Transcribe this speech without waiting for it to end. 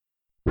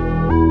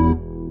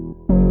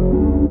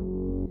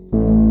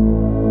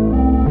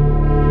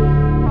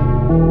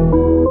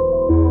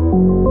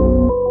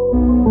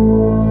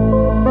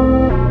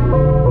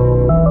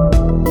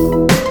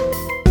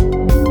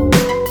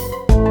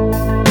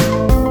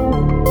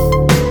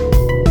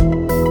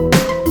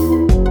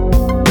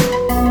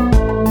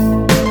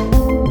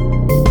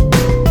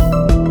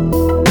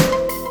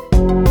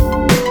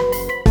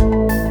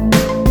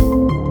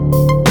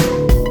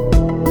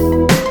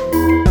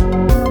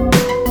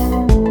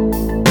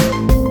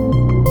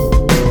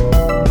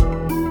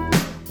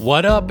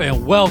What up,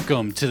 and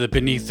welcome to the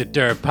Beneath the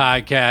Dirt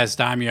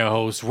podcast. I'm your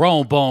host,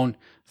 Rowan Bone.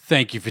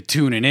 Thank you for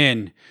tuning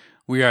in.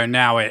 We are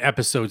now at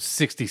episode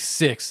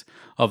 66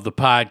 of the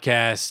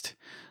podcast.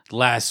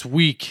 Last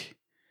week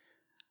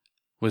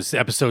was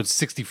episode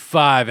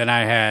 65, and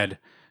I had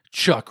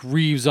Chuck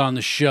Reeves on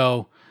the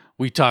show.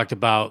 We talked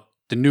about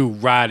the new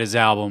Riders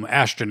album,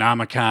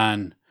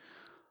 Astronomicon.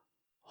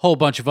 Whole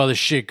bunch of other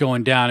shit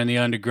going down in the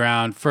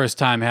underground. First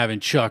time having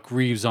Chuck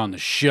Reeves on the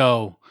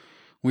show.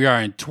 We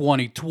are in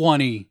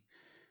 2020,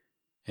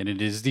 and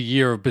it is the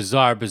year of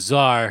Bizarre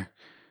Bazaar.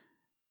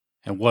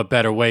 And what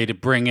better way to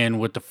bring in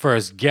with the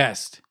first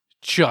guest,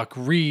 Chuck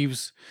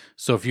Reeves.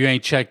 So if you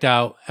ain't checked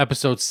out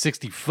episode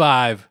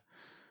 65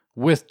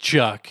 with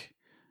Chuck,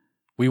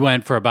 we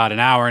went for about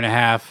an hour and a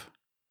half,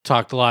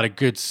 talked a lot of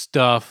good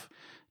stuff.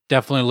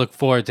 Definitely look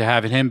forward to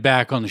having him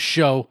back on the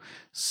show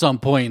some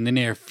point in the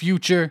near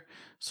future.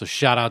 So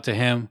shout out to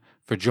him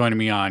for joining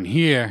me on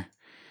here.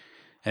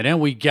 And then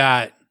we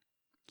got,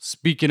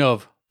 speaking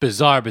of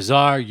Bizarre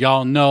Bazaar,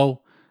 y'all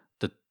know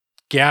the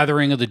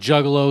Gathering of the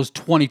Juggalos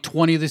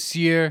 2020 this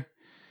year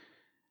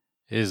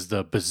is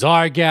the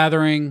Bizarre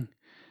Gathering.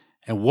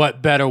 And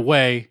what better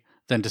way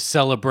than to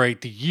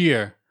celebrate the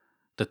year,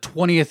 the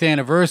 20th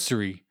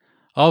anniversary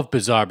of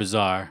Bizarre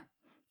Bazaar,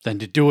 than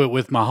to do it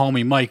with my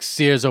homie Mike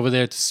Sears over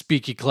there at the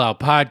Speaky Cloud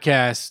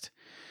podcast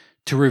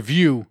to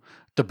review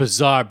the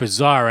Bizarre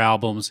Bazaar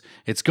albums.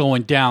 It's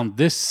going down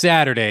this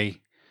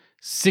Saturday,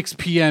 6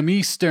 p.m.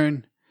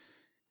 Eastern.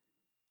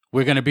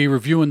 We're going to be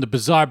reviewing the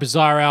Bizarre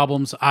Bazaar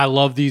albums. I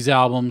love these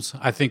albums.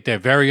 I think they're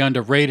very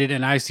underrated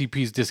in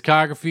ICP's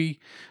discography.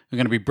 We're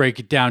going to be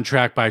breaking down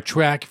track by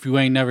track. If you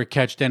ain't never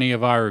catched any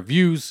of our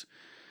reviews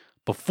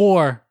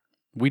before,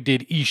 we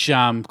did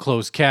Esham,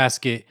 Closed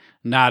Casket,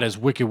 Not As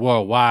Wicked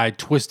Worldwide,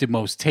 Twisted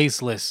Most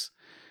Tasteless.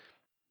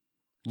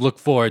 Look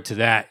forward to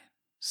that.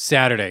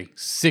 Saturday,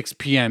 6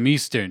 p.m.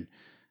 Eastern.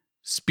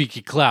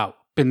 Speaky Clout,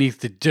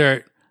 Beneath the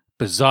Dirt,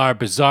 Bizarre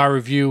Bazaar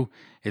review.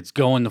 It's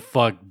going the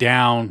fuck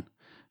down.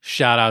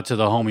 Shout out to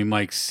the homie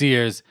Mike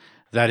Sears.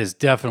 That is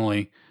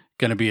definitely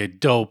going to be a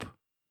dope,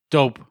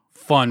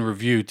 fun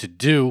review to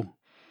do.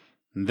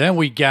 And then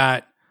we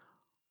got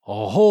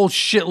a whole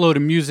shitload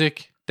of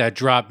music that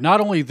dropped not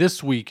only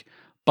this week,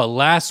 but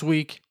last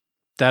week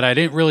that I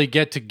didn't really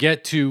get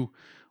to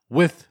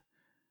with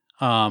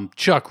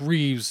Chuck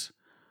Reeves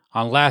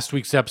on last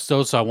week's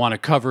episode, so I want to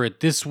cover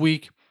it this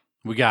week.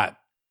 We got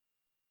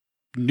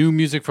new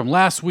music from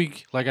last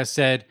week, like I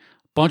said,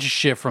 bunch of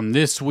shit from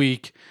this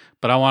week.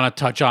 But I want to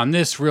touch on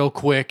this real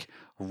quick.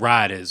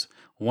 Riders.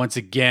 Once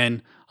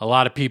again, a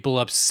lot of people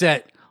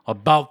upset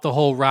about the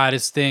whole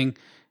Riders thing.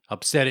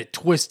 Upset at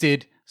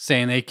Twisted,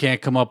 saying they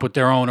can't come up with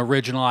their own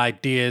original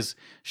ideas.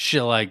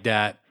 Shit like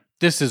that.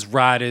 This is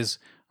Riders.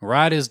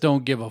 Riders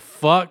don't give a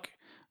fuck.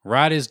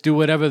 Riders do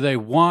whatever they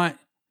want.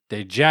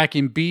 They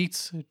jacking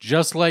beats,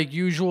 just like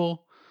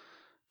usual.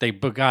 They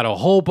got a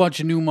whole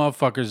bunch of new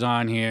motherfuckers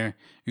on here.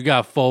 You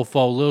got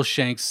Fofo, Lil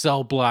Shank,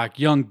 Cell Block,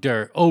 Young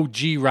Dirt, OG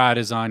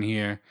Riders on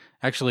here.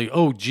 Actually,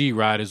 OG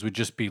Riders would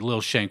just be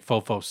Lil Shank,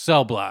 Fofo,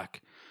 Cell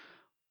Block.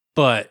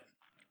 But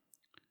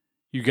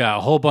you got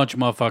a whole bunch of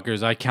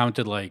motherfuckers. I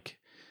counted like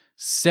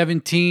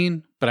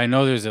 17, but I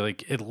know there's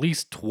like at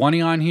least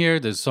 20 on here.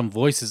 There's some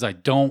voices I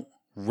don't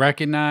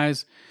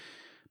recognize.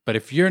 But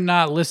if you're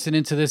not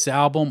listening to this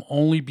album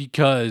only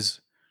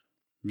because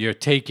you're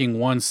taking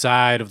one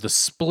side of the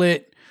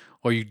split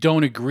or you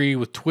don't agree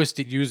with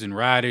Twisted using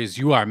Riders,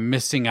 you are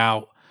missing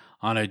out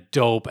on a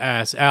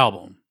dope-ass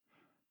album.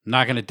 I'm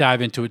not going to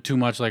dive into it too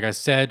much. Like I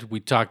said, we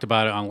talked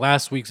about it on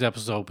last week's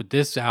episode, but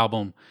this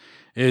album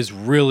is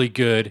really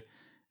good.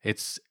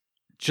 It's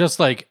just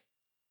like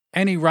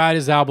any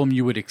Riders album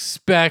you would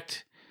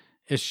expect.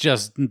 It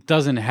just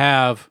doesn't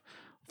have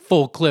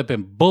full clip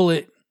and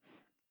bullet.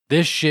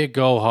 This shit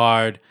go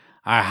hard.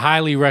 I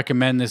highly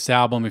recommend this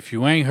album. If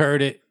you ain't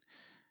heard it,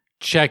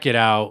 check it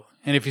out.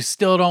 And if you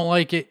still don't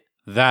like it,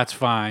 that's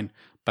fine.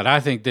 But I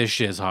think this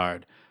shit's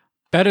hard.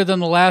 Better than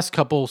the last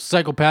couple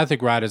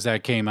Psychopathic Riders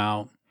that came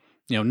out.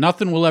 You know,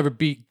 nothing will ever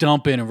beat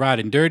Dumpin' and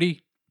Riding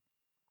Dirty.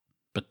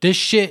 But this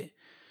shit,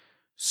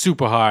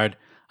 super hard.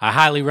 I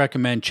highly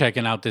recommend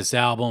checking out this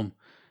album.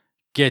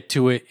 Get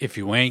to it if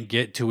you ain't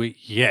get to it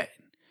yet.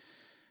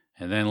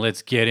 And then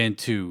let's get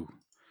into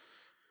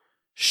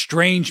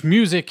strange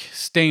music,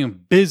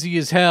 staying busy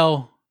as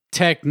hell.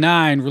 Tech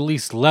N9ne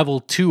released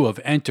level 2 of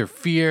Enter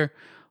Fear.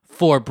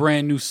 4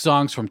 brand new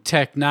songs from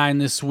Tech N9ne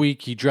this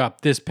week. He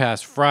dropped this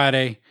past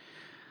Friday.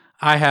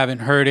 I haven't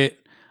heard it.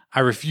 I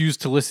refuse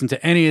to listen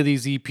to any of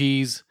these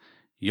EPs.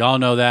 Y'all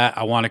know that.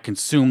 I want to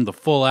consume the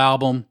full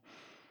album.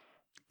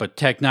 But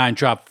Tech N9ne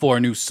dropped 4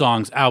 new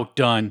songs,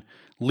 Outdone,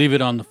 Leave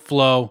It on the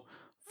Flow,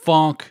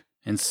 Funk,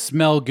 and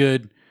Smell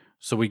Good.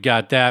 So we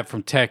got that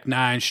from Tech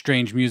N9ne,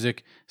 strange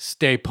music.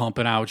 Stay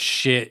pumping out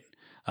shit.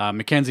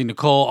 Mackenzie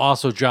Nicole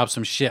also dropped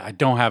some shit. I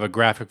don't have a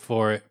graphic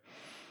for it,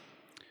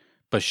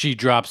 but she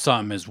dropped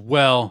something as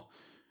well.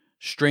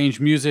 Strange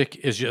music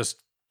is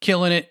just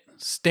killing it,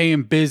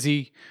 staying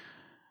busy.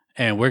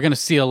 And we're going to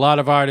see a lot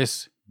of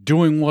artists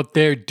doing what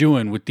they're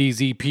doing with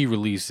these EP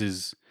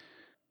releases.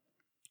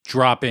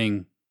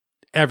 dropping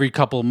every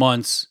couple of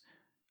months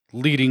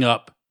leading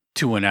up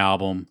to an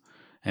album.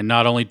 And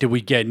not only did we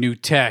get new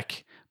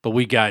tech, but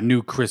we got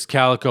new Chris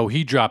Calico.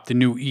 He dropped a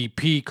new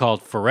EP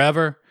called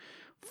Forever.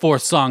 4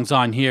 songs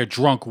on here: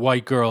 Drunk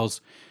White Girls,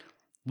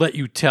 Let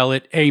You Tell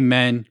It,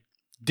 Amen,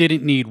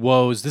 Didn't Need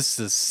Woes. This is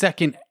the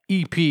second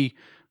EP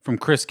from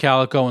Chris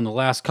Calico in the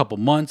last couple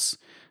months.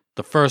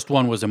 The first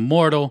one was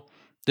Immortal.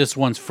 This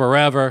one's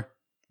Forever.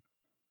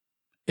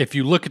 If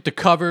you look at the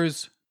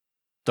covers,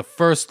 the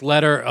first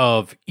letter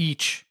of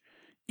each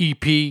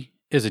EP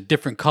is a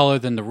different color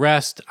than the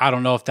rest. I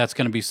don't know if that's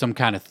going to be some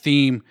kind of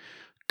theme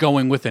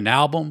going with an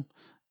album.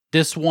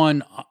 This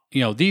one,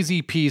 these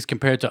EPs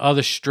compared to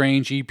other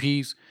Strange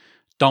EPs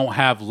don't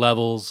have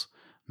levels,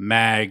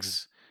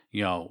 mags,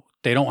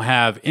 they don't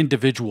have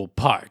individual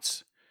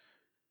parts.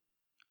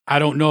 I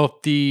don't know if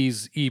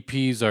these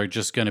EPs are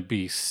just going to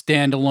be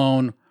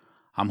standalone.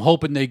 I'm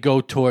hoping they go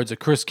towards a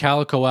Chris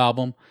Calico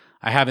album.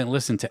 I haven't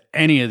listened to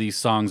any of these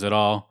songs at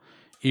all,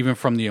 even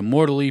from the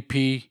Immortal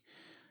EP,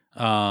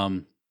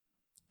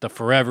 the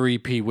Forever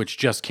EP, which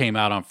just came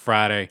out on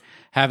Friday.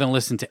 Haven't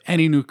listened to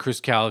any new Chris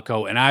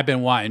Calico, and I've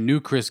been wanting new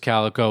Chris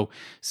Calico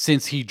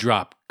since he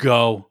dropped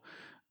Go.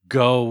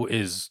 Go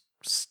is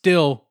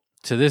still,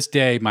 to this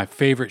day, my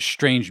favorite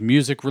Strange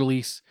music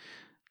release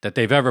that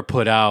they've ever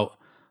put out.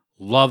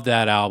 Love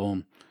that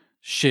album.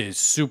 Shit is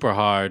super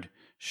hard.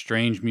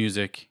 Strange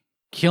music.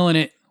 Killing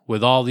it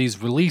with all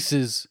these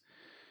releases.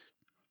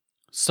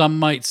 Some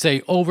might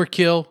say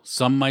overkill.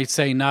 Some might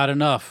say not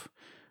enough.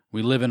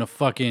 We live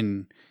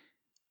in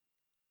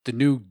the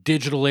new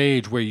digital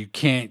age where you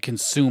can't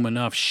consume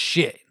enough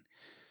shit.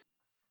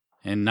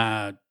 And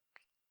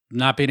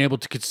not being able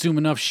to consume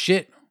enough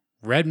shit,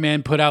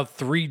 Redman put out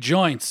 3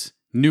 joints.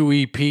 New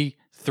EP,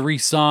 3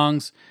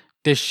 songs.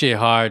 This shit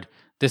hard.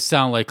 This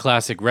sound like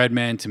classic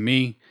Redman to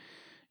me.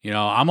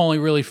 I'm only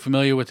really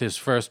familiar with his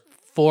first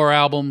 4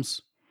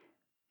 albums.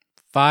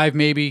 5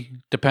 maybe.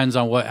 Depends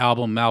on what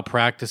album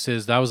Malpractice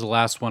is. That was the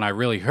last one I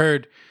really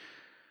heard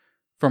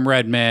from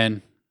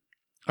Redman.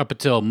 Up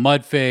until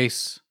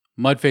Mudface.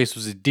 Mudface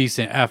was a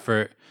decent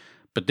effort.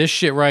 But this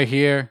shit right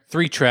here,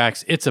 3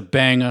 tracks. It's a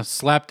banger.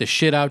 Slap the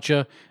shit out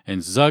ya.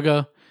 And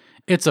Zugga.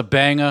 It's a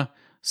banger.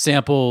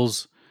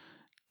 Samples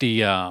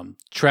the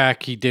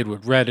track he did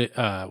with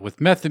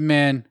with Method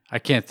Man. I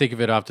can't think of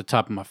it off the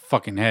top of my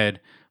fucking head,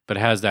 but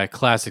it has that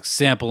classic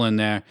sample in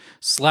there.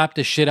 Slap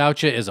the Shit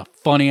Out Ya is a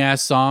funny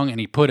ass song,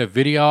 and he put a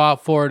video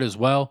out for it as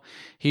well.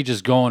 He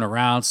just going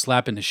around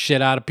slapping the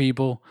shit out of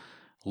people.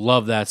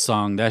 Love that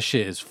song. That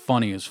shit is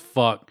funny as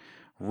fuck.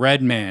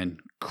 Redman,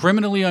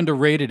 criminally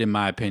underrated in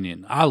my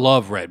opinion. I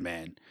love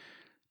Redman.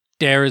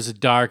 There Is a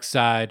Dark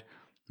Side,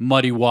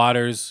 Muddy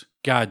Waters,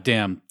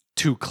 goddamn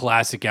 2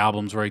 classic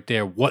albums right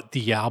there. What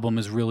the Album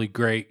is really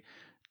great.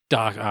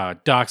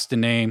 Doc's the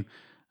Name,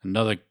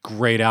 another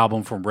great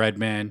album from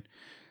Redman.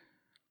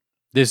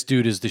 This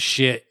dude is the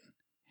shit.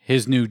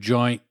 His new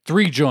joint,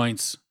 3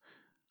 joints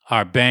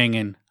are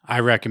banging. I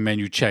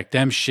recommend you check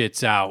them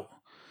shits out.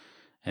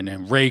 And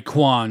then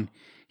Raekwon,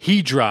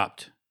 he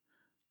dropped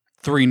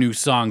 3 new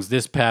songs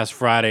this past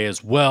Friday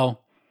as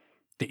well.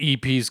 The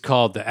EP is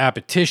called The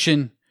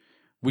Appetition.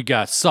 We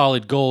got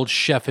Solid Gold,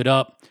 Chef It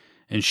Up,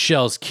 and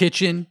Shell's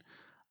Kitchen.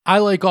 I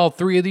like all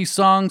 3 of these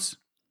songs.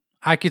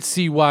 I could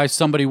see why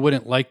somebody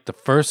wouldn't like the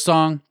first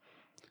song.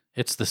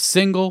 It's the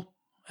single,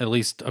 at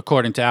least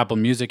according to Apple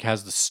Music,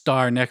 has the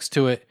star next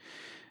to it,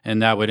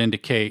 and that would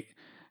indicate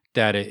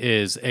that it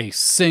is a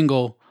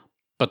single.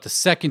 But the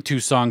second 2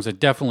 songs are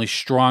definitely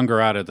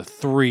stronger out of the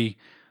 3.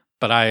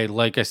 But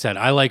like I said,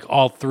 I like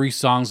all 3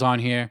 songs on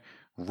here.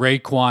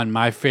 Raekwon,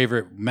 my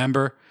favorite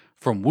member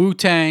from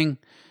Wu-Tang.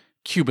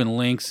 Cuban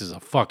Links is a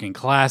fucking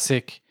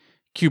classic.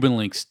 Cuban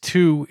Links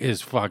 2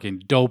 is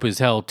fucking dope as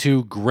hell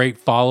too. Great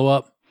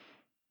follow-up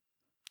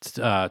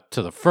to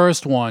the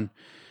first one.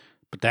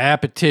 But The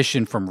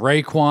Appetition from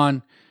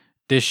Raekwon,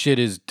 this shit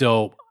is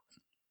dope.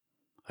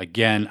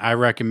 Again, I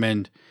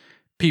recommend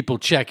people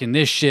checking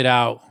this shit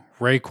out.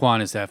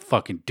 Raekwon is that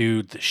fucking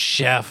dude, the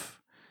chef,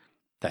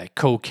 that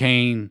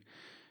cocaine,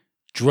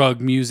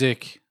 drug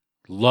music.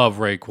 Love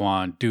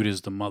Raekwon. Dude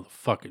is the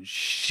motherfucking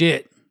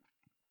shit.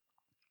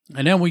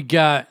 And then we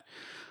got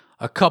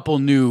a couple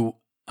new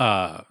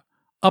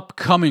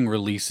upcoming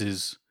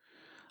releases.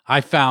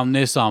 I found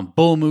this on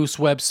Bull Moose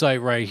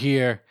website right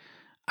here.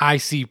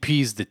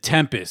 ICP's The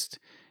Tempest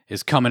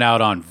is coming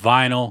out on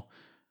vinyl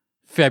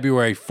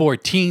February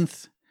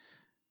 14th.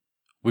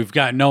 We've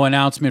got no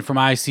announcement from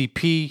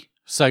ICP,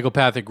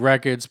 Psychopathic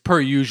Records, per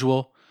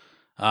usual.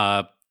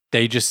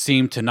 They just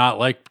seem to not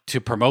like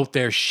to promote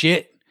their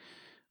shit,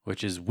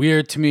 which is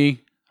weird to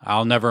me.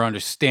 I'll never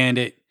understand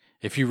it.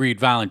 If you read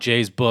Violent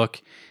J's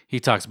book, he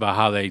talks about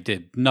how they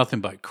did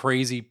nothing but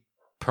crazy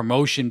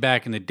promotion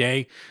back in the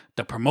day.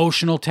 The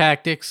promotional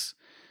tactics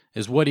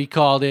is what he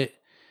called it.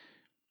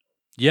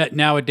 Yet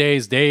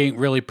nowadays, they ain't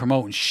really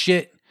promoting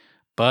shit,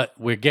 but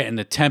we're getting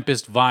the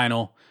Tempest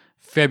vinyl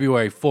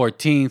February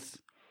 14th.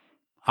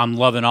 I'm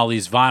loving all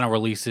these vinyl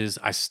releases.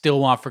 I still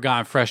want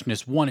Forgotten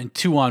Freshness 1 and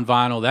 2 on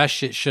vinyl. That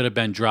shit should have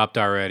been dropped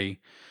already.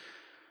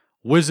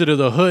 Wizard of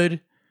the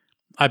Hood,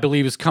 I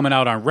believe, is coming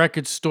out on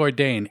Record Store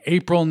Day in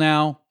April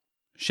now.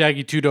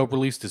 Shaggy 2 Dope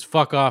released his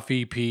Fuck Off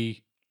EP.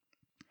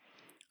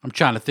 I'm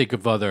trying to think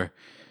of other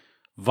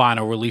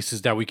vinyl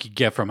releases that we could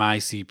get from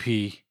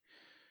ICP.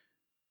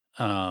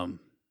 Can't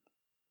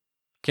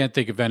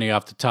think of any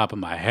off the top of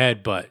my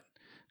head, but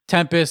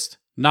Tempest,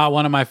 not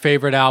one of my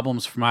favorite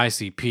albums from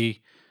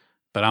ICP,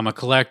 but I'm a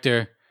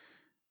collector,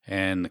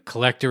 and the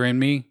collector in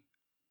me,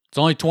 it's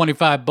only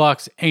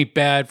 $25, ain't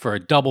bad for a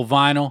double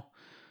vinyl.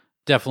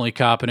 Definitely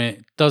copping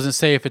it. Doesn't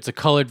say if it's a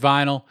colored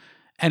vinyl,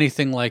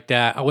 anything like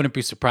that. I wouldn't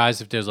be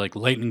surprised if there's like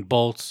lightning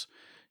bolts,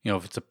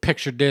 if it's a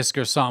picture disc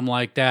or something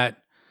like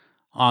that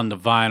on the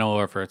vinyl,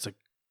 or if it's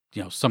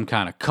some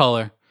kind of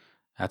color.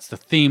 That's the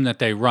theme that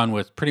they run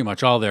with pretty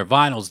much all their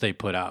vinyls they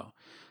put out.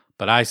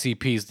 But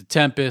ICP's The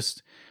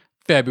Tempest,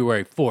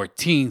 February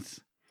 14th.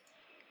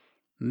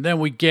 And then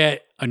we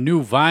get a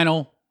new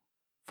vinyl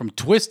from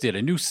Twisted,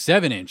 a new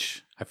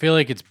 7-inch. I feel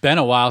like it's been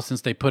a while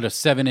since they put a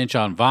 7-inch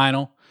on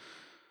vinyl.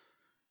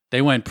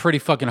 They went pretty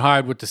fucking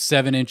hard with the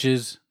 7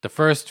 inches. The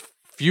first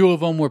few of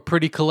them were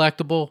pretty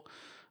collectible,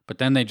 but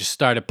then they just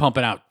started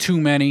pumping out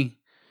too many,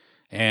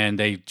 and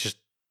they just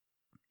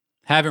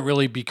haven't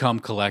really become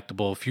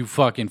collectible. If you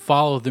fucking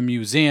follow the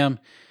museum,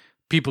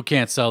 people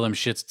can't sell them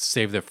shits to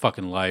save their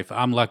fucking life.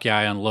 I'm lucky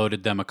I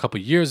unloaded them a couple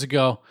years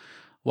ago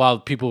while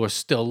people were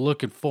still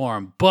looking for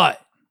them,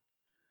 but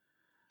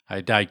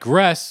I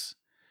digress.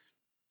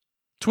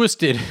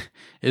 Twisted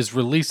is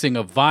releasing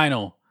a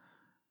vinyl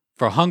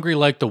for Hungry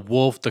Like the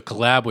Wolf, the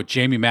collab with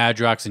Jamie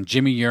Madrox and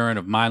Jimmy Urine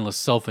of Mindless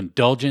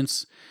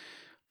Self-Indulgence.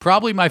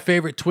 Probably my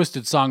favorite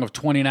Twisted song of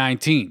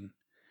 2019.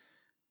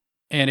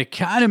 And it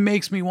kind of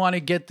makes me want to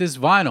get this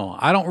vinyl.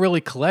 I don't really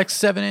collect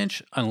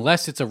 7-inch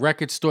unless it's a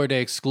Record Store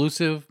Day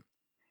exclusive.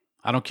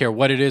 I don't care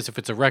what it is. If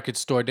it's a Record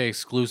Store Day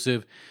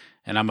exclusive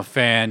and I'm a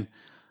fan,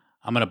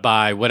 I'm going to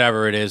buy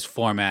whatever it is,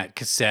 format,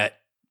 cassette,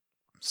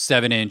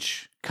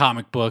 7-inch,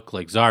 comic book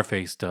like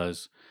Czarface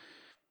does.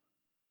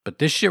 But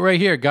this shit right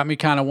here got me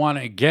kind of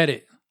wanting to get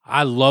it.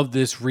 I love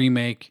this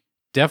remake.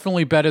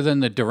 Definitely better than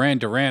the Duran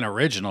Duran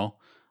original.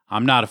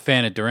 I'm not a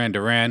fan of Duran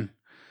Duran.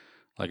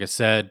 Like I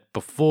said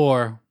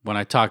before, when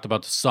I talked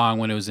about the song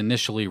when it was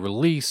initially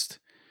released.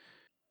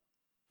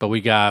 But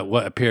we got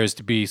what appears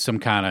to be some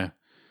kind of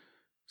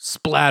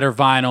splatter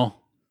vinyl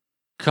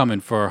coming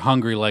for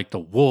Hungry Like the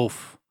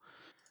Wolf.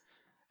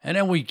 And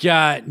then we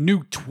got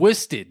new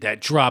Twisted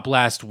that dropped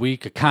last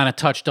week. I kind of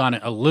touched on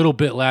it a little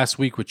bit last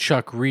week with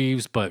Chuck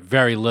Reeves, but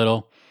very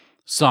little.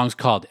 The song's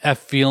called F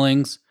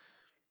Feelings.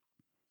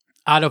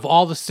 Out of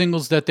all the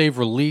singles that they've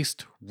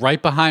released,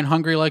 right behind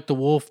Hungry Like the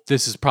Wolf,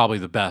 this is probably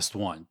the best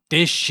one.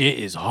 This shit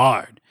is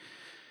hard.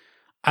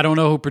 I don't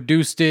know who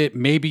produced it.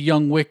 Maybe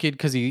Young Wicked,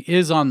 because he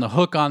is on the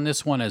hook on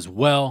this one as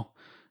well.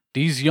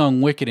 These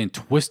Young Wicked and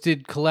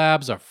Twisted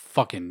collabs are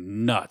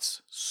fucking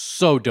nuts.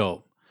 So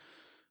dope.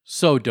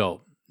 So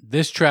dope.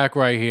 This track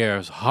right here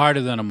is harder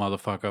than a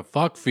motherfucker.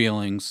 Fuck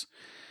Feelings.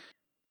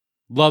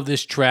 Love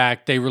this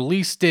track. They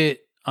released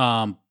it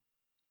on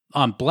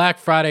Black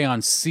Friday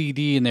on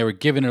CD, and they were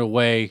giving it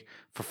away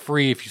for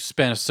free if you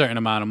spent a certain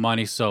amount of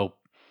money. So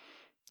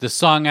the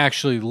song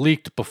actually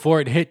leaked before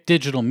it hit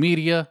digital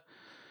media.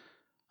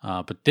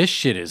 But this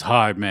shit is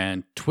hard,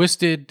 man.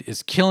 Twisted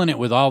is killing it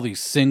with all these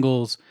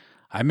singles.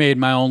 I made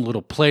my own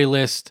little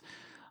playlist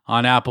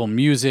on Apple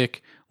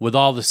Music with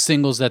all the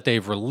singles that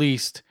they've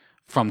released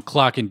from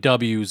Clock and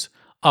W's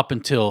up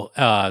until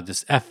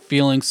this F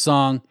Feelings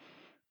song.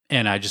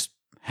 And I just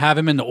have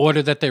them in the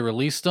order that they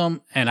released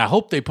them. And I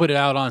hope they put it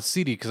out on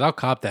CD because I'll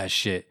cop that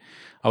shit.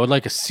 I would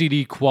like a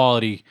CD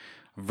quality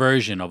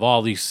version of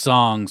all these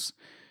songs.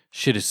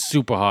 Shit is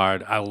super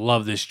hard. I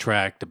love this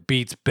track. The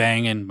beat's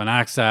banging.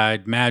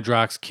 Monoxide,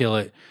 Madrox kill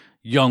it.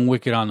 Young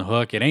Wicked on the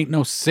hook. It ain't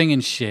no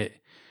singing shit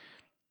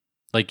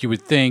like you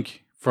would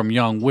think from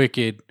Young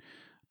Wicked.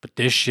 But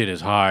this shit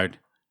is hard.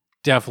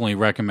 Definitely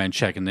recommend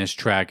checking this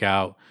track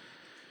out.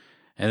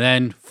 And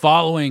then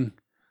following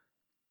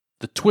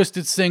the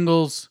Twisted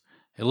singles,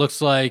 it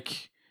looks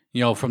like,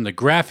 from the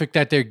graphic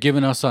that they're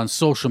giving us on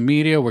social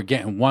media, we're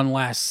getting one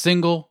last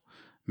single.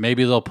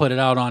 Maybe they'll put it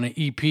out on an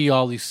EP,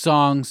 all these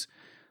songs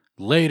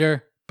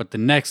later. But the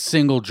next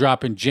single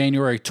dropping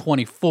January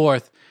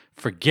 24th,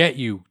 Forget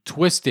You,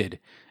 Twisted,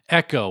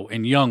 Echo,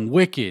 and Young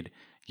Wicked.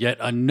 Yet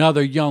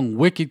another Young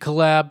Wicked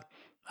collab.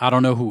 I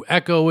don't know who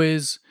Echo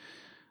is.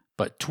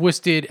 But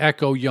Twisted,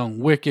 Echo, Young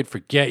Wicked,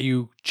 Forget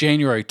You,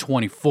 January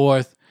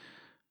 24th.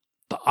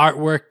 The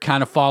artwork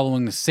kind of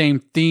following the same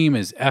theme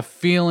as F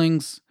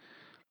Feelings.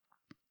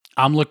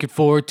 I'm looking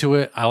forward to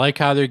it. I like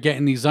how they're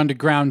getting these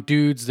underground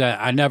dudes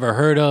that I never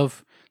heard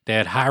of. They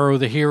had Hyro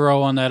the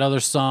Hero on that other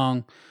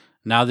song.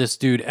 Now this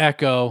dude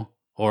Echo,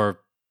 or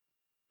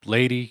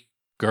lady,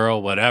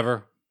 girl,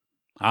 whatever.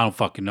 I don't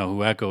fucking know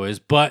who Echo is,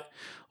 but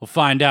we'll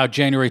find out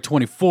January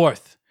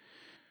 24th.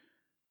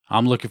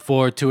 I'm looking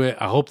forward to it.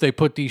 I hope they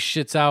put these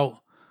shits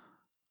out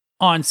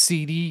on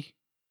CD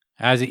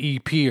as an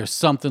EP or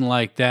something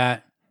like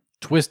that.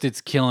 Twisted's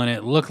killing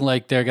it. Looking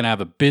like they're going to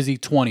have a busy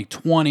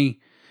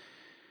 2020.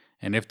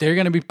 And if they're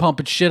going to be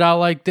pumping shit out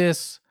like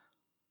this,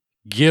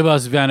 Give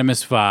us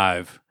Venomous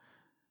 5.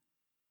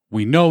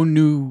 We know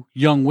new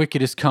Young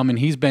Wicked is coming.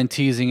 He's been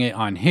teasing it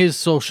on his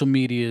social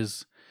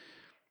medias.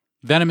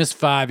 Venomous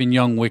 5 and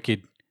Young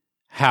Wicked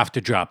have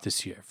to drop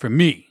this year. For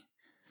me,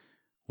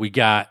 we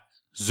got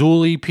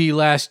Zool EP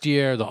last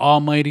year, The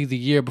Almighty the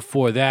year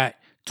before that.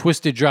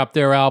 Twisted dropped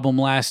their album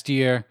last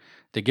year.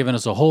 They're giving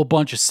us a whole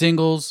bunch of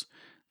singles.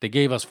 They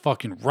gave us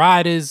fucking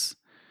Riders.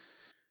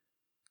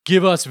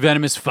 Give us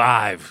Venomous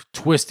 5,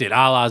 Twisted,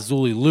 a la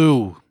Zuli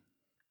Lou.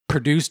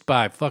 Produced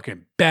by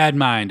fucking Bad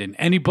Mind and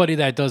anybody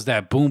that does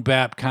that boom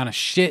bap kind of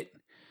shit.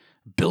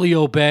 Billy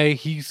Obey,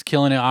 he's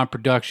killing it on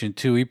production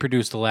too. He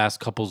produced the last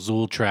couple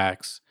Zool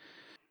tracks.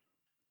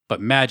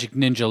 But Magic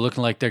Ninja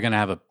looking like they're going to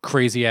have a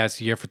crazy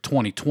ass year for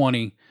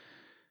 2020.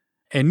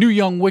 And New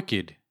Young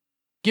Wicked.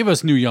 Give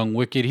us New Young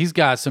Wicked. He's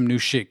got some new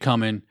shit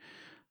coming.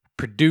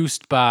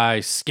 Produced by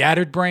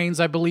Scattered Brains,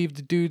 I believe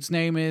the dude's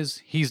name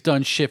is. He's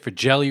done shit for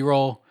Jelly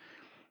Roll.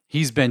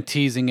 He's been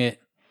teasing it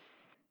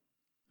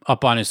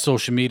up on his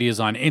social medias,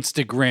 on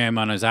Instagram,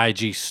 on his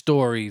IG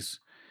stories.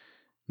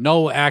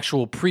 No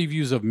actual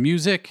previews of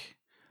music,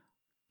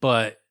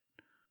 but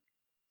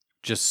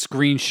just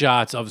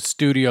screenshots of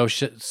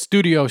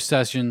studio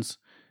sessions.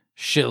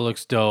 Shit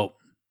looks dope.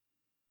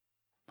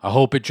 I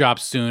hope it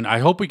drops soon. I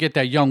hope we get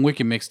that Young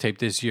Wicked mixtape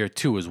this year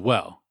too as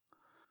well.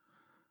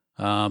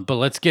 But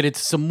let's get into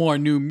some more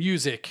new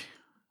music.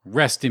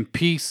 Rest in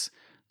peace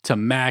to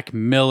Mac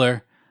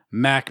Miller.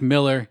 Mac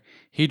Miller,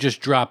 he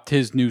just dropped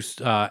his new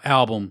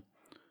album,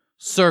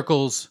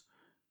 Circles,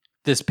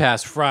 this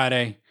past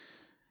Friday.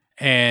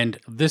 And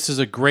this is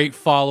a great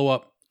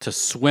follow-up to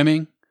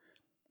Swimming.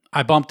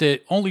 I bumped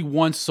it only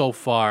once so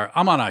far.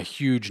 I'm on a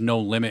huge No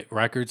Limit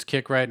Records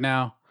kick right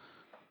now.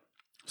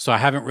 So I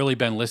haven't really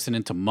been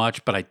listening to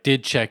much, but I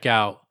did check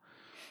out,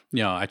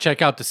 I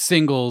check out the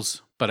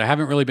singles, but I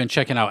haven't really been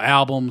checking out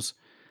albums.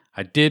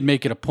 I did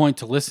make it a point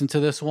to listen to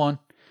this one.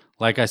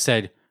 Like I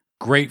said,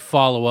 great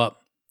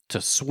follow-up to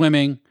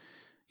Swimming.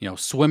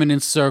 Swimming in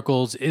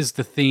Circles is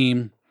the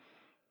theme.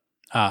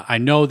 I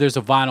know there's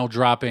a vinyl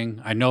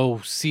dropping. I know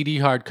CD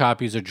hard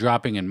copies are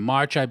dropping in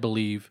March, I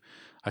believe.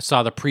 I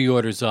saw the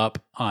pre-orders up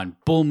on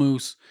Bull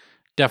Moose.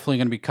 Definitely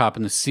going to be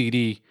copping the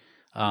CD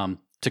to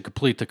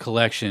complete the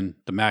collection,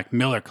 the Mac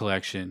Miller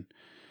collection.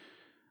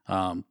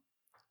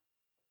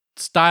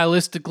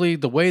 Stylistically,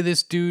 the way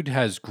this dude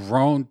has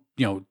grown,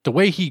 the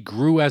way he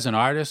grew as an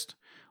artist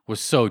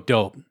was so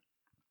dope.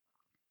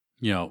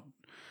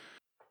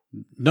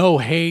 No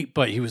hate,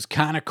 but he was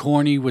kind of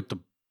corny with the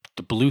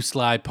Blue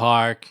Slide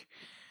Park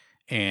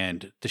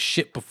and the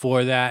shit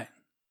before that.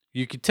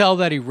 You could tell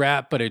that he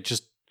rapped, but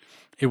it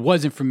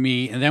wasn't for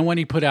me. And then when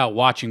he put out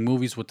Watching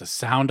Movies with the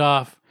sound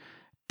off,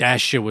 that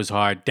shit was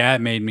hard.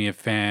 That made me a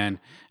fan.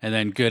 And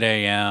then Good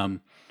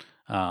AM,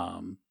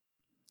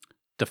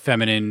 The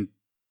Feminine,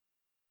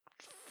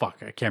 I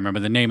can't remember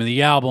the name of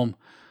the album.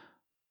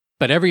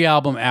 But every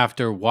album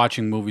after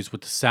Watching Movies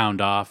with the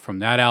sound off, from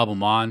that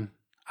album on,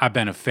 I've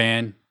been a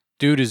fan.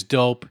 Dude is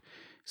dope.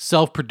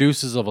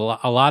 Self-produces a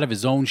lot of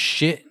his own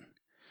shit.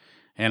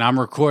 And I'm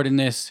recording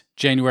this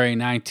January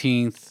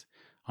 19th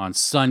on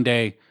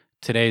Sunday.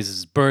 Today's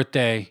his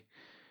birthday.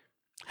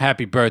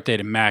 Happy birthday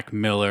to Mac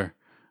Miller.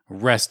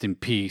 Rest in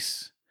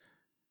peace.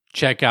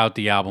 Check out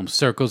the album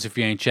Circles if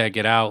you ain't check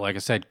it out. Like I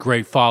said,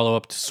 great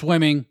follow-up to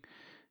Swimming.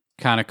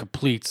 Kind of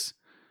completes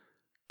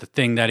the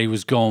thing that he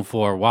was going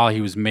for while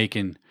he was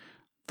making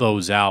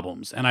those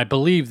albums. And I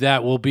believe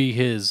that will be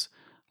his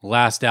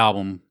last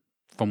album,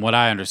 from what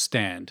I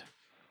understand.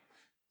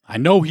 I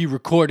know he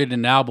recorded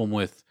an album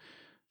with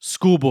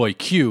Schoolboy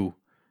Q,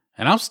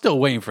 and I'm still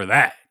waiting for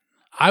that.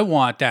 I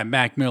want that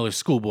Mac Miller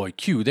Schoolboy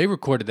Q. They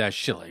recorded that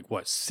shit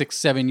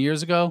 6-7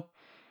 years ago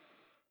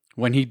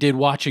when he did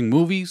Watching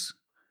Movies.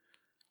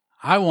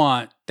 I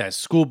want that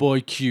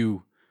Schoolboy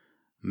Q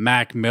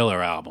Mac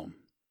Miller album.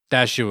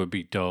 That shit would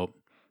be dope.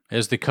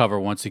 There's the cover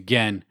once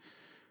again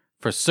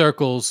for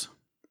Circles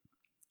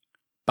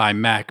by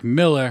Mac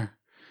Miller.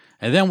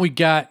 And then we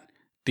got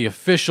the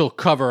official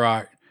cover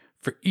art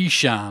for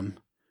Esham,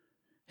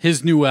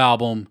 his new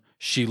album,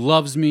 She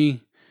Loves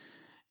Me,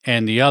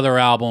 and the other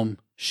album,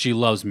 She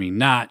Loves Me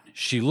Not.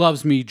 She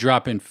Loves Me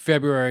dropping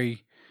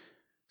February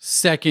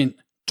 2nd,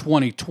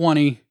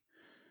 2020,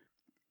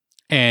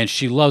 and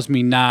She Loves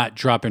Me Not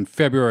dropping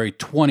February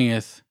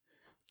 20th,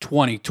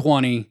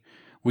 2020.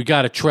 We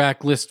got a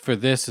track list for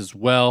this as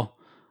well.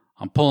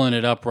 I'm pulling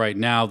it up right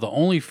now. The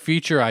only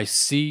feature I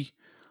see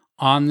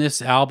on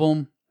this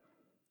album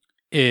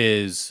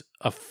is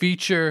a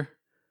feature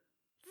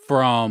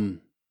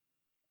from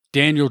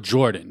Daniel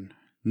Jordan.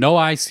 No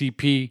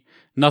ICP,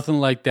 nothing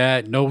like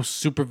that. No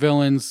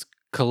supervillains,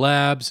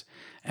 collabs,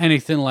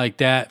 anything like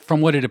that.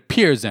 From what it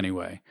appears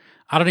anyway.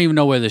 I don't even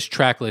know where this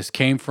track list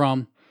came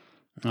from.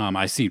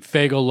 I see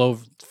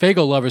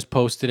Fago Lovers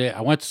posted it.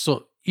 I went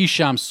to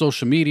Esham's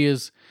social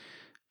medias.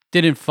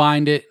 Didn't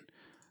find it.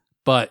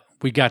 But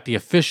we got the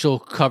official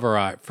cover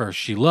art for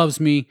She Loves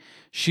Me,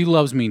 She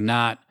Loves Me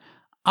Not.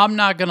 I'm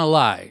not going to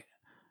lie.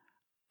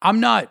 I'm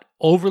not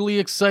overly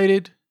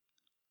excited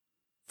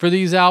for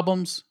these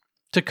albums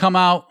to come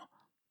out,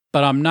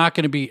 but I'm not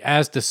going to be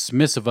as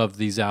dismissive of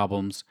these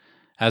albums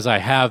as I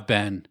have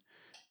been,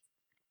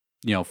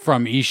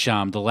 from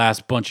Esham the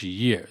last bunch of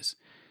years.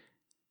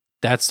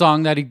 That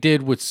song that he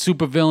did with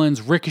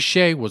Supervillains,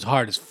 Ricochet, was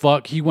hard as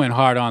fuck. He went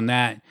hard on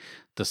that.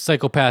 The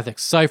Psychopathic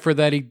Cypher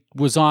that he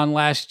was on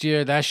last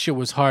year, that shit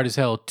was hard as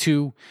hell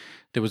too.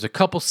 There was a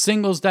couple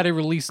singles that he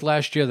released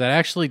last year that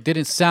actually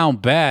didn't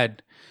sound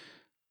bad.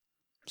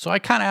 So I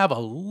kind of have a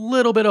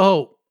little bit of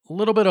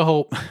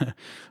hope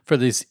for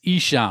this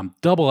Esham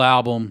double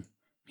album.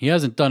 He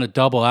hasn't done a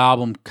double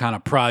album kind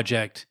of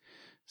project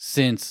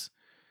since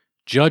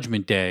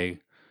Judgment Day,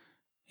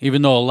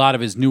 even though a lot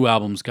of his new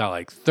albums got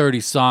like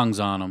 30 songs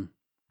on them.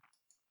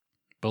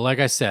 But like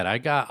I said, I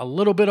got a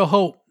little bit of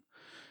hope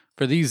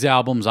for these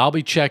albums. I'll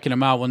be checking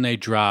them out when they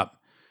drop.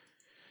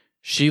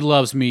 She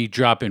Loves Me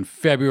dropping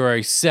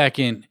February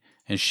 2nd,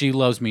 and She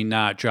Loves Me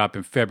Not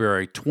dropping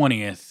February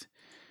 20th.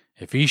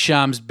 If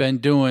Esham's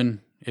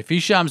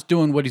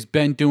doing what he's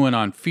been doing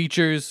on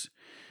features,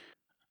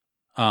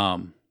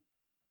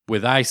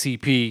 with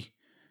ICP,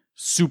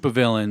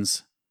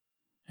 Supervillains,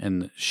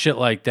 and shit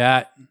like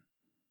that,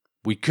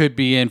 we could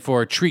be in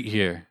for a treat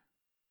here.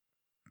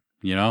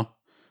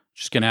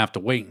 Just gonna have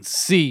to wait and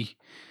see.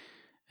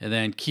 And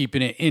then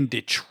keeping it in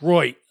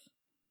Detroit,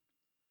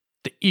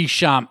 the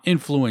Esham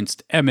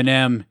influenced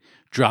Eminem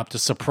dropped a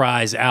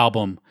surprise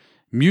album,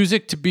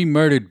 Music to Be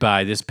Murdered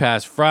By, this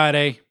past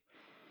Friday.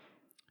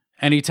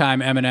 Anytime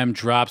Eminem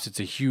drops, it's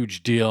a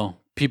huge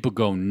deal. People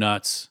go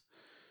nuts.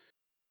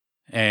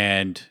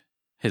 And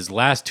his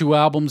last two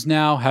albums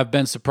now have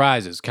been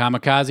surprises.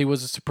 Kamikaze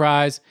was a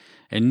surprise,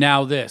 and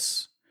now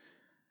this.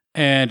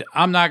 And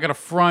I'm not going to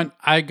front.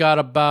 I got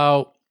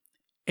about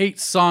 8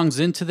 songs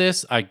into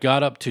this. I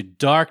got up to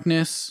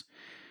Darkness,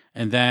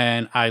 and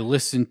then I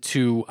listened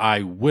to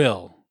I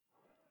Will,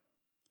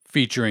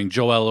 featuring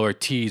Joel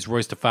Ortiz,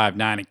 Royce da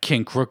 5'9", and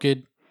King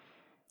Crooked.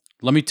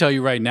 Let me tell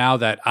you right now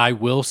that I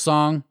Will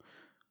song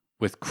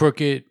with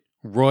Crooked,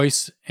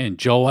 Royce, and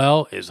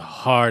Joel is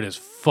hard as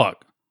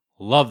fuck.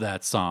 Love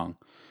that song.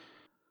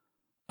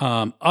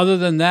 Other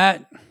than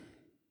that,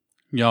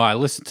 I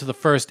listened to the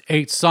first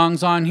 8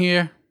 songs on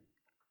here.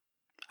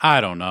 I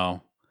don't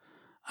know.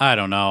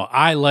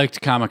 I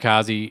liked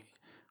Kamikaze.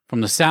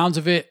 From the sounds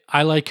of it,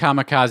 I like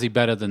Kamikaze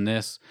better than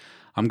this.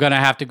 I'm going to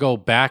have to go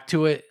back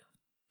to it,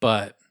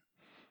 but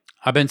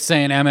I've been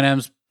saying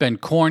Eminem's been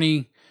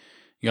corny.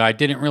 I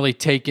didn't really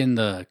take in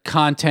the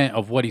content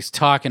of what he's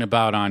talking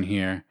about on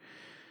here.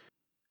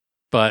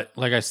 But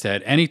like I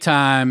said,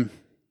 anytime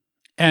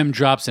M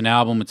drops an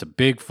album, it's a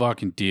big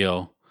fucking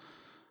deal.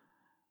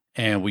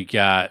 And we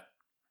got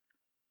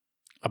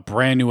a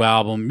brand new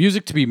album,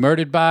 Music to Be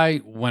Murdered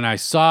By. When I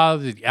saw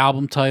the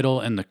album title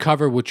and the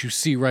cover, which you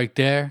see right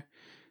there,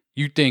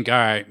 you think, all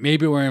right,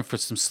 maybe we're in for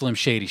some Slim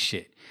Shady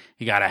shit.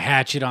 He got a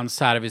hatchet on the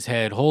side of his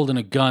head, holding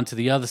a gun to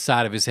the other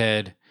side of his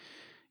head.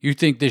 You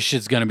think this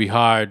shit's going to be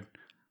hard.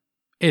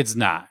 It's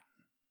not.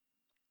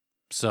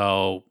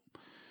 So,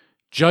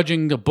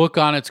 judging the book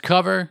on its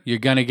cover, you're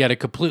going to get a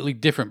completely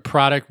different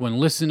product when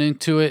listening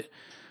to it.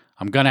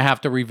 I'm going to have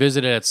to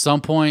revisit it at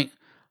some point.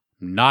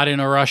 I'm not in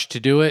a rush to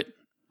do it.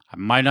 I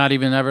might not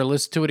even ever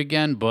listen to it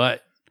again,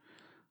 but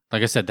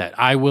like I said, that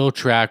I Will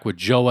track with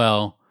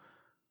Joel,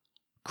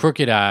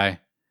 Crooked Eye,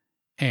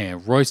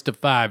 and Royce da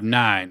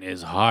 5'9"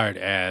 is hard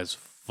as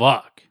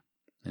fuck.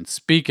 And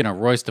speaking of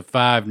Royce da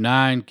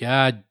 5'9",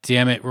 god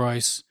damn it,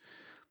 Royce.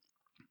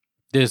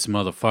 This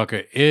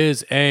motherfucker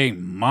is a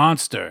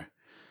monster.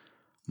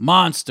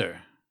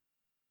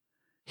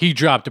 He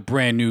dropped a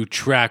brand new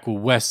track with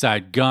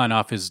Westside Gunn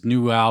off his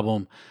new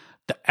album,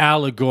 The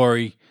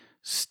Allegory.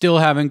 Still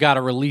haven't got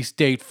a release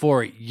date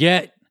for it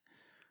yet.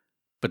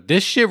 But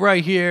this shit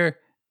right here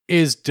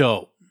is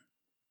dope.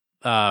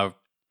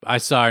 I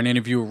saw an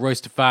interview with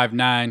Royce da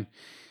 5'9".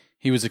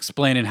 He was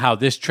explaining how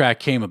this track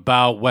came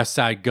about.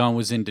 Westside Gunn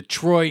was in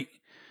Detroit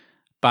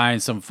buying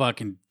some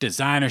fucking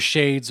designer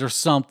shades or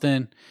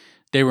something.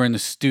 They were in the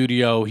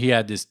studio. He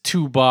had this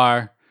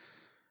 2-bar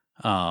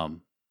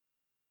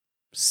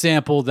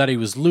sample that he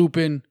was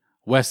looping.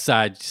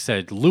 Westside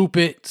said, loop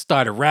it,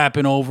 started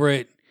rapping over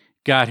it,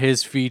 got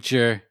his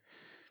feature.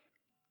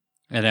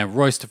 And then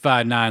Royce da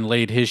 5'9"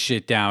 laid his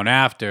shit down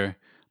after.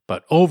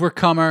 But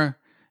Overcomer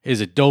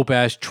is a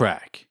dope-ass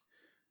track.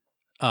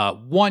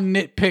 One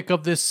nitpick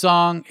of this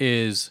song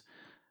is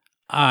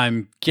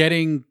I'm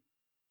getting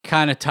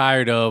kind of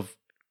tired of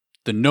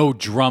the no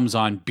drums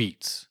on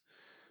beats.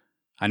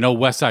 I know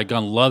Westside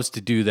Gunn loves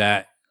to do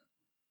that.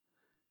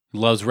 He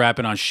loves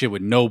rapping on shit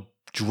with no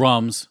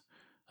drums,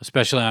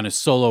 especially on his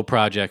solo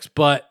projects.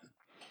 But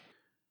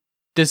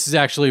this is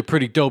actually a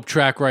pretty dope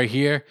track right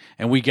here.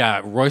 And we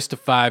got Royce da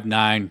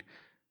 5'9"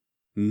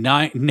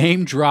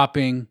 name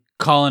dropping,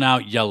 calling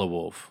out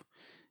Yelawolf.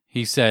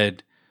 He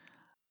said,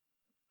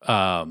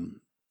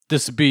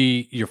 this would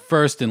be your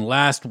first and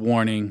last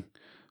warning,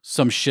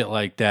 some shit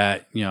like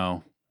that.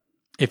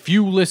 If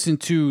you listen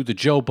to the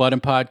Joe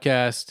Budden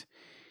podcast,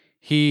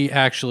 he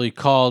actually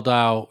called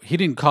out, he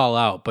didn't call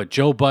out, but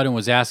Joe Budden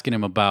was asking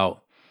him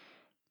about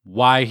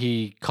why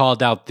he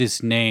called out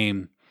this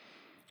name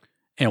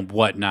and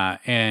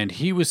whatnot. And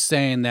he was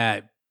saying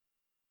that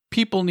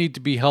people need to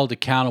be held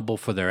accountable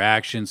for their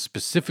actions,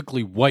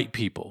 specifically white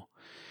people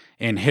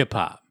in hip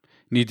hop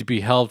need to be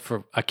held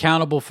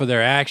accountable for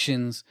their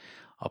actions.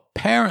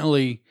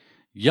 Apparently,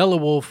 Yellow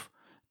Wolf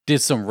did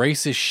some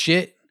racist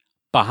shit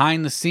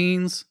behind the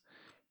scenes.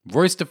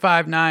 Royce da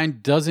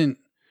 5'9" doesn't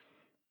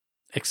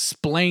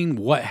explain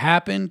what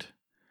happened,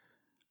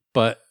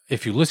 but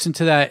if you listen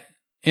to that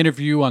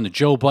interview on the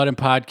Joe Budden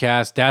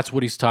podcast, that's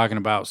what he's talking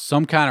about.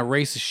 Some kind of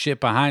racist shit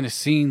behind the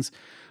scenes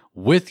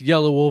with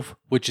Yellow Wolf,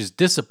 which is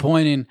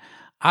disappointing.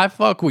 I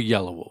fuck with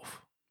Yellow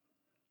Wolf.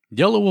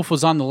 Yellow Wolf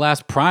was on the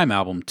last Prime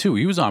album too.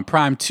 He was on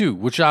Prime 2,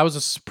 which I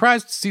was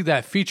surprised to see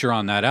that feature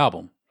on that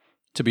album,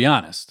 to be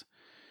honest.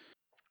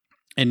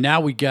 And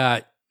now we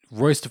got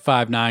Royce da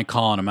 5'9"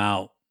 calling him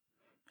out.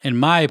 In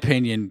my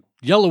opinion,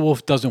 Yellow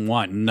Wolf doesn't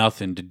want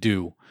nothing to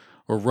do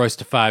with Royce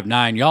da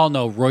 5'9". Y'all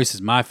know Royce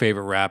is my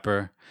favorite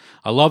rapper.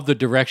 I love the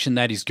direction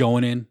that he's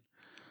going in.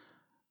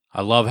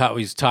 I love how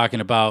he's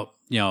talking about,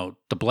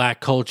 the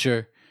black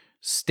culture,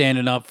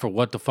 standing up for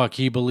what the fuck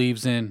he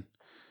believes in.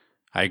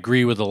 I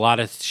agree with a lot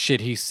of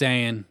shit he's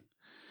saying.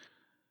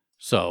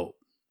 So,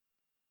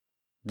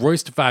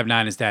 Royce da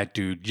 5'9" is that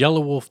dude. Yellow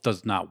Wolf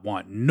does not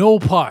want no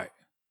part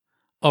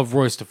of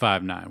Royce da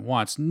 5'9".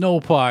 Wants no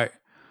part.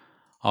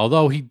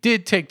 Although he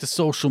did take to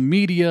social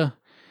media,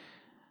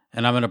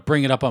 and I'm going to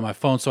bring it up on my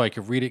phone so I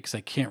can read it because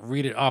I can't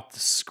read it off the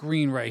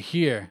screen right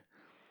here.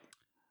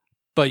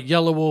 But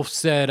Yellow Wolf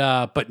said,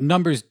 but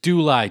numbers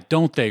do lie,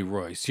 don't they,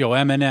 Royce? Yo,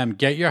 Eminem,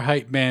 get your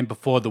hype man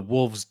before the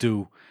wolves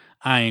do.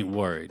 I ain't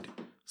worried.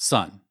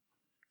 Son,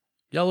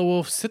 Yellow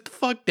Wolf, sit the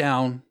fuck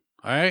down,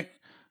 all right?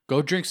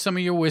 Go drink some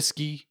of your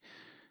whiskey,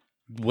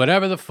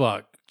 whatever the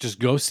fuck. Just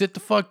go sit the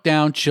fuck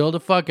down, chill the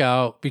fuck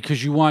out,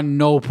 because you want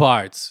no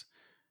parts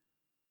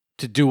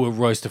to do with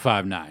Royce da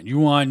 5'9". You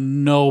want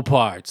no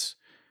parts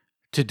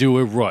to do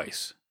with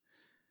Royce.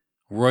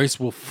 Royce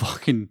will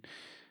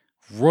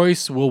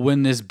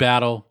win this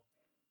battle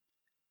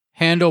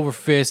hand over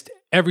fist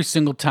every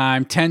single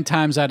time, 10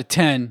 times out of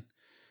 10.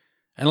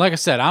 And like I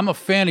said, I'm a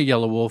fan of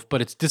Yellow Wolf,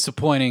 but it's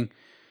disappointing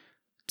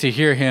to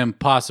hear him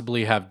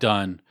possibly have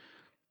done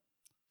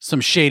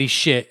some shady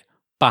shit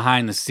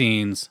behind the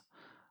scenes.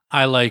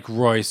 I like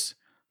Royce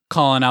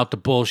calling out the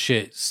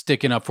bullshit,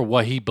 sticking up for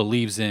what he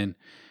believes in.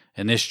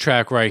 And this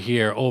track right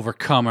here,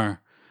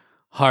 Overcomer,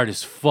 hard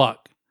as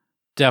fuck.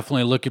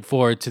 Definitely looking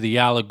forward to the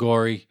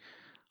allegory.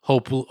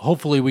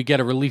 Hopefully we get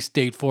a release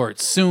date for it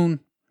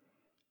soon.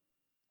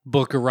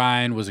 Book of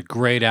Ryan was a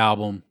great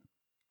album.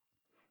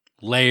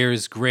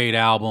 Layers, great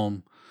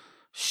album.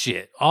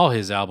 Shit, all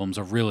his albums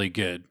are really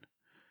good.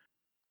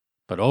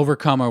 But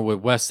Overcomer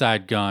with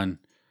Westside Gunn,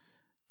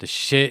 the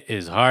shit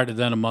is harder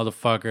than a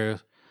motherfucker.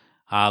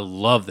 I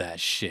love that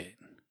shit.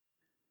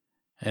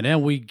 And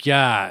then we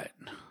got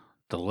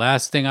the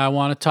last thing I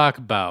want to talk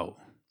about.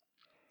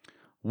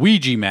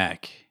 Ouija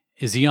Mac.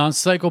 Is he on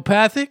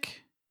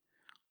Psychopathic?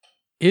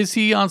 Is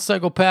he on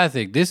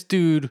Psychopathic? This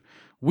dude,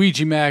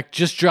 Ouija Mac,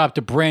 just dropped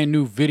a brand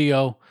new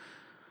video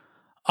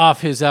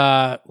off his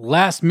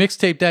last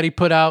mixtape that he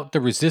put out,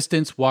 The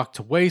Resistance Walk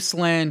to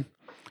Wasteland,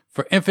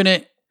 for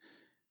Infinite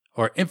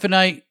or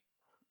Infinite.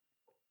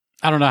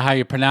 I don't know how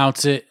you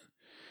pronounce it,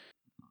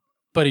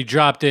 but he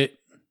dropped it.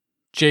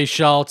 Jay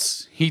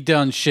Schultz, he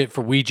done shit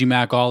for Ouija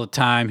Mac all the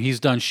time.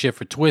 He's done shit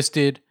for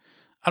Twisted.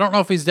 I don't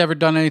know if he's ever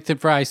done anything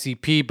for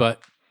ICP,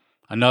 but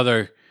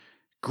another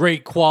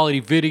great quality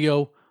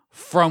video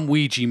from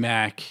Ouija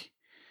Mac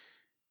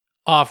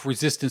off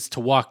Resistance to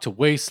Walk to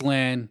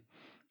Wasteland.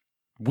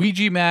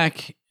 Ouija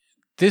Mac,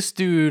 this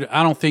dude,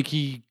 I don't think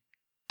he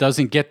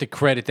doesn't get the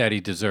credit that he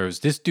deserves.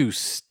 This dude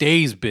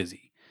stays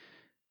busy.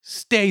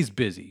 Stays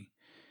busy.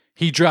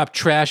 He dropped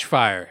Trash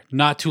Fire.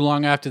 Not too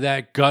long after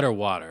that, Gutter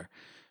Water.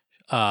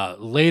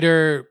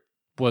 Later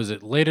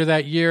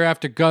that year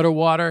after Gutter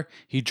Water,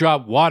 he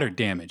dropped Water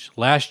Damage.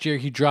 Last year,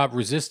 he dropped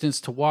Resistance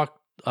to Walk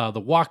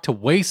to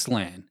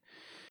Wasteland.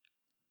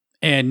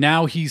 And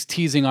now he's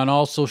teasing on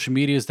all social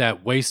medias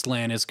that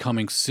Wasteland is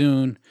coming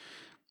soon.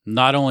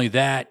 Not only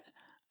that,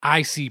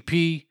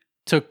 ICP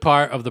took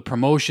part of the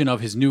promotion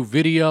of his new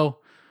video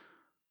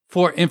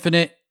for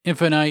Infinite,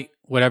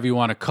 whatever you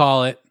want to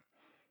call it.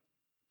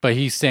 But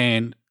he's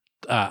saying,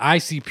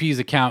 ICP's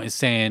account is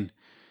saying,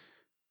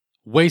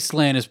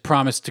 Wasteland is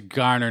promised to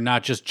garner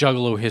not just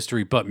Juggalo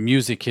history, but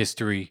music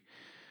history.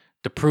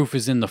 The proof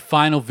is in the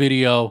final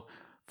video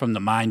from the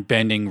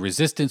mind-bending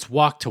Resistance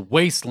Walk to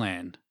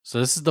Wasteland. So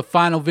this is the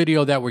final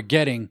video that we're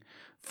getting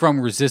from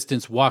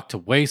Resistance Walk to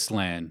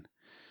Wasteland.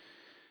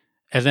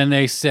 And then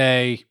they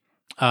say,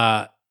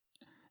 and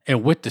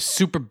with the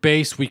super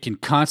bass, we can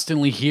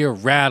constantly hear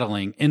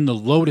rattling in the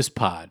Lotus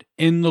Pod.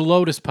 In the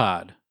Lotus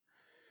Pod.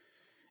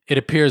 It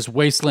appears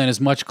Wasteland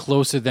is much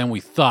closer than we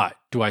thought.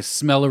 Do I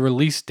smell a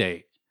release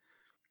date?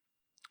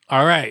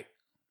 All right.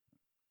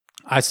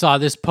 I saw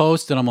this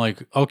post and I'm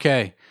like,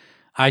 okay,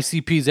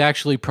 ICP's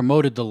actually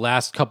promoted the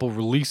last couple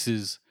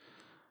releases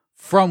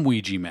from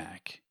Ouija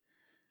Mac.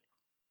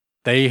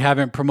 They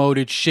haven't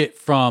promoted shit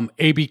from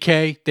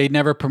ABK. They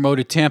never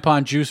promoted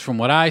Tampon Juice from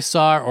what I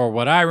saw or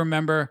what I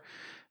remember.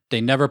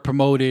 They never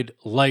promoted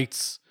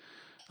Lights,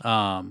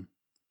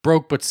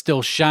 Broke But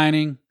Still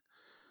Shining,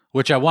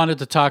 which I wanted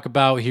to talk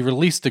about. He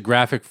released the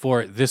graphic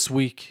for it this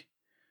week.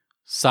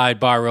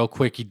 Sidebar real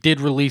quick. He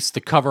did release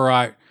the cover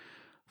art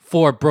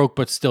for Broke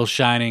But Still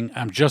Shining.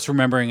 I'm just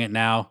remembering it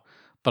now,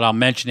 but I'll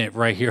mention it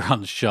right here on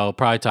the show. I'll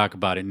probably talk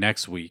about it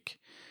next week.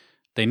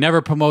 They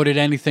never promoted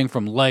anything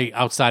from Light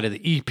outside of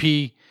the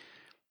EP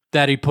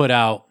that he put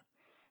out,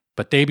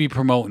 but they be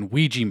promoting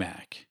Ouija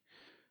Mac.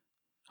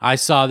 I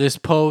saw this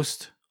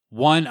post.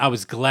 One, I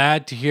was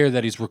glad to hear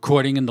that he's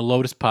recording in the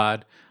Lotus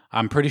Pod.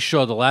 I'm pretty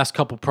sure the last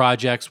couple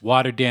projects,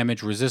 Water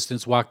Damage,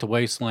 Resistance, Walk to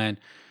Wasteland,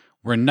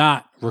 were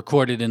not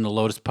recorded in the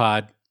Lotus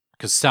Pod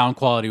because sound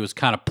quality was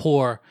kind of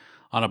poor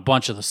on a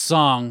bunch of the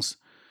songs.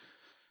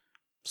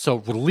 So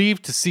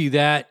relieved to see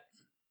that.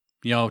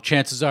 You know,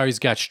 chances are he's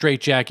got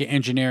Straight Jacket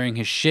engineering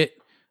his shit,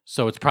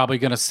 so it's probably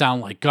going to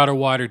sound like Gutter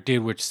Water did,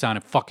 which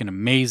sounded fucking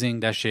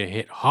amazing. That shit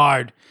hit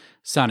hard,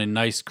 sounded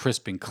nice,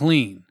 crisp, and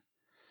clean.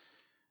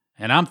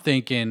 And I'm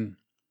thinking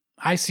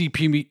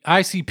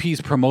ICP's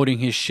promoting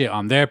his shit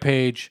on their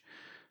page,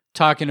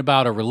 talking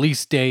about a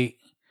release date.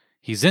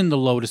 He's in the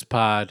Lotus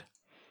Pod.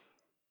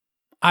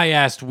 I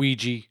asked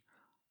Ouija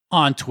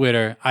on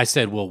Twitter. I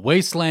said, will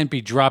Wasteland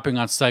be dropping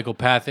on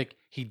Psychopathic?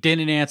 He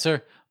didn't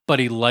answer, but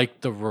he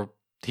liked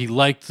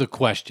the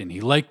question.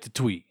 He liked the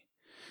tweet.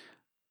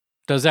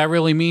 Does that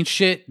really mean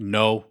shit?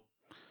 No.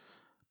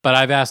 But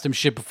I've asked him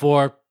shit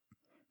before.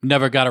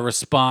 Never got a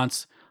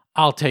response.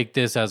 I'll take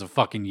this as a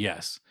fucking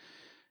yes.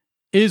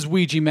 Is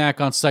Ouija Mac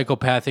on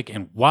Psychopathic,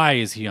 and why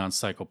is he on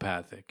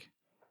Psychopathic?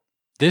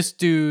 This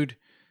dude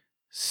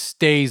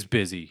stays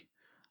busy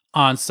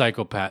on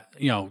Psychopath,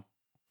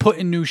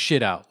 putting new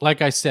shit out.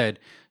 Like I said,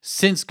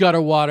 since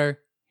Gutter Water,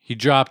 he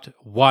dropped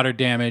Water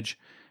Damage,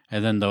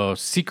 and then the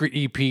secret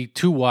EP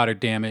to Water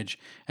Damage,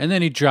 and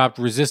then he dropped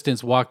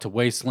Resistance, Walk to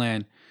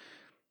Wasteland.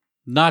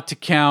 Not to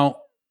count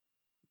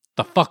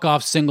the fuck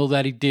off single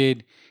that he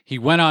did. He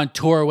went on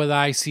tour with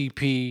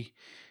ICP.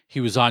 He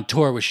was on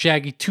tour with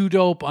Shaggy 2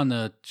 Dope on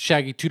the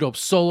Shaggy 2 Dope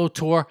solo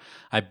tour,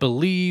 I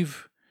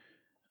believe.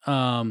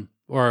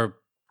 Or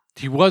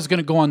he was going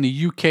to go on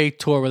the UK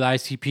tour with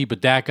ICP,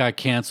 but that got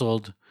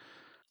canceled.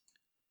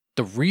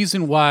 The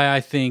reason why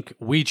I think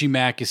Ouija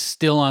Mac is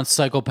still on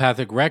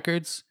Psychopathic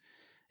Records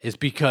is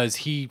because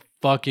he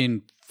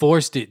fucking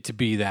forced it to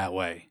be that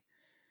way.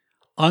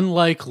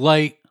 Unlike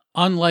Light,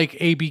 unlike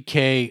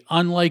ABK,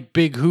 unlike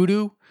Big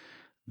Hoodoo,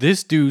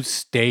 this dude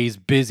stays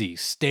busy,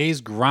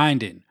 stays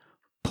grinding,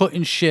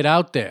 putting shit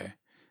out there.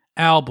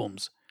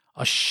 Albums,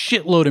 a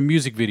shitload of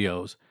music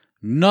videos,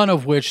 none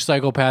of which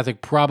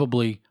Psychopathic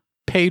probably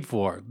paid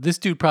for. This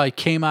dude probably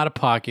came out of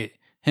pocket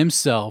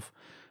himself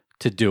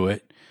to do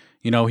it.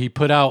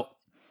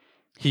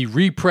 He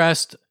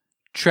repressed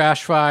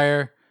Trash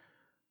Fire,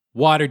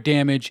 Water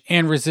Damage,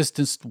 and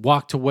Resistance,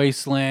 Walk to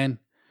Wasteland.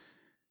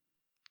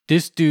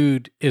 This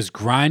dude is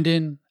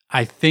grinding.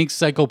 I think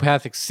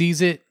Psychopathic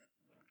sees it.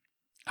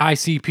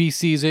 ICP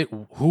sees it.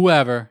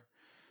 Whoever.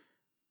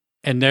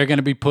 And they're going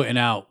to be putting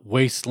out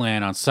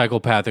Wasteland on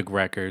Psychopathic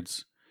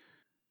Records.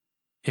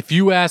 If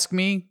you ask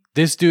me,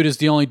 this dude is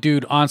the only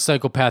dude on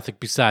Psychopathic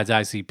besides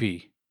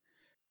ICP.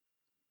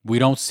 We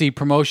don't see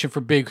promotion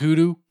for Big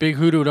Hoodoo. Big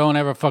Hoodoo don't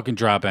ever fucking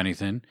drop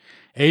anything.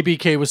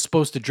 ABK was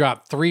supposed to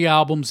drop 3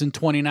 albums in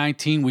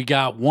 2019. We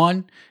got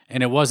 1,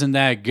 and it wasn't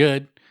that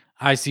good.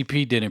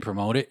 ICP didn't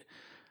promote it.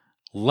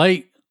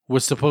 Light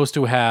was supposed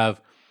to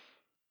have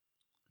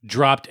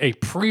dropped a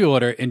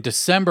pre-order in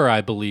December,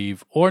 I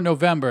believe, or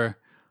November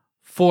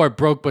for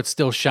Broke But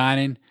Still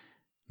Shining.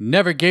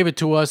 Never gave it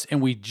to us,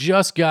 and we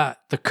just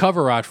got the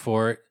cover art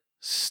for it.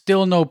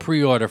 Still no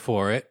pre-order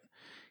for it.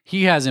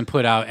 He hasn't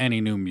put out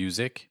any new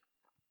music.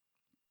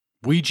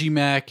 Ouija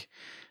Mac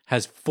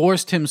has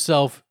forced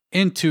himself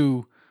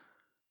into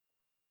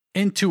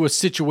a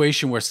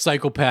situation where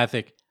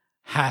Psychopathic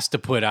has to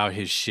put out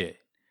his shit.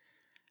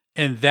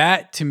 And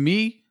that, to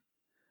me,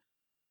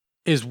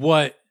 is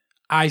what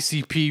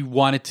ICP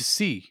wanted to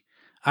see.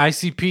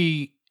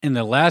 ICP, in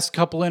the last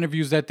couple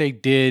interviews that they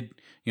did,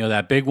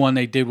 that big one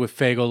they did with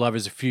Faygo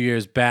Lovers a few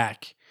years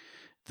back,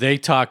 they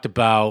talked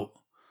about,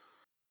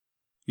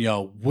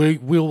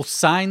 we'll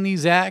sign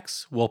these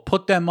acts, we'll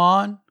put them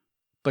on,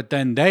 but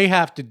then they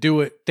have to do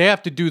it. They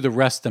have to do the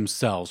rest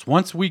themselves.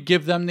 Once we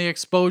give them the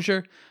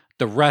exposure,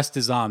 the rest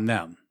is on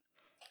them.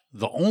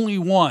 The only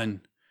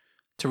one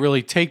to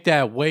really take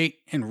that weight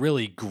and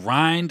really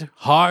grind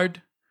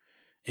hard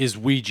is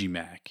Ouija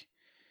Mac.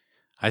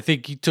 I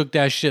think he took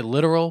that shit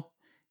literal.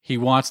 He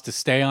wants to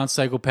stay on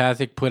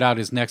Psychopathic, put out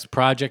his next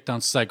project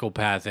on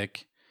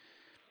Psychopathic.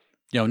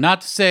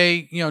 Not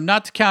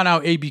to count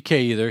out ABK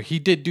either. He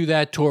did do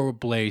that tour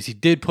with Blaze. He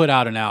did put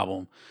out an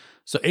album.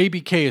 So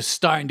ABK is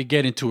starting to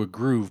get into a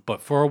groove.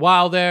 But for a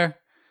while there,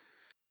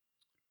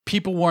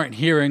 people weren't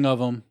hearing of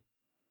him.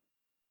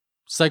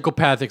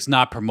 Psychopathic's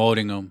not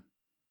promoting him.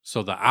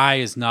 So the eye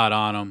is not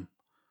on him.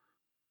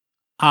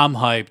 I'm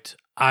hyped.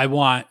 I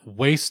want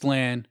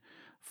Wasteland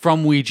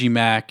from Ouija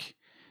Mac.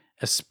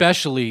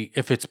 especially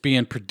if it's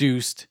being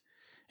produced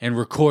and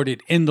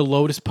recorded in the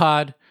Lotus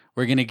Pod.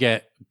 We're going to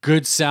get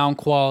good sound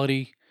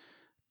quality,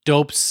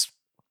 dopes.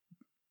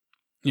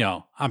 You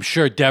know, I'm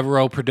sure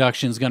Devereaux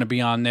Production's going to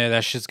be on there.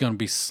 That shit's going to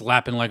be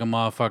slapping like a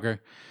motherfucker.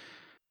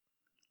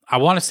 I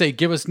want to say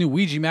give us new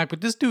Ouija Mac,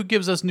 but this dude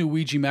gives us new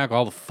Ouija Mac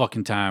all the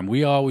fucking time.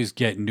 We always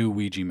get new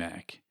Ouija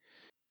Mac.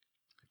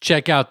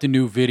 Check out the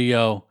new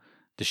video.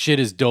 The shit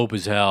is dope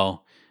as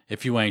hell.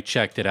 If you ain't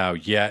checked it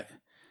out yet,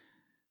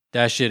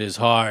 that shit is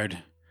hard.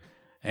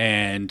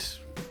 And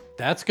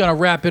that's going to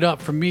wrap it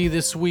up for me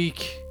this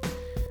week.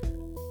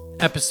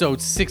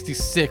 Episode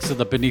 66 of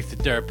the Beneath the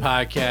Dirt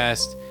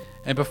podcast.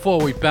 And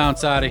before we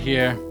bounce out of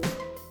here,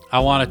 I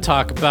want to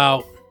talk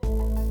about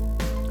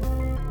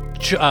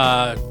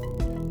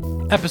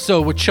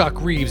episode with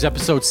Chuck Reeves,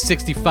 episode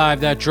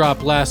 65 that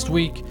dropped last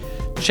week.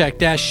 Check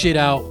that shit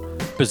out.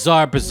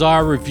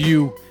 Bizarre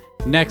review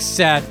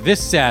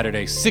this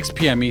Saturday, 6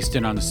 p.m.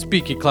 Eastern on the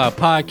Speak It Cloud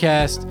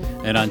podcast.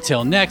 And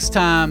until next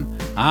time,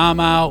 I'm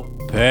out.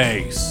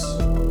 Peace.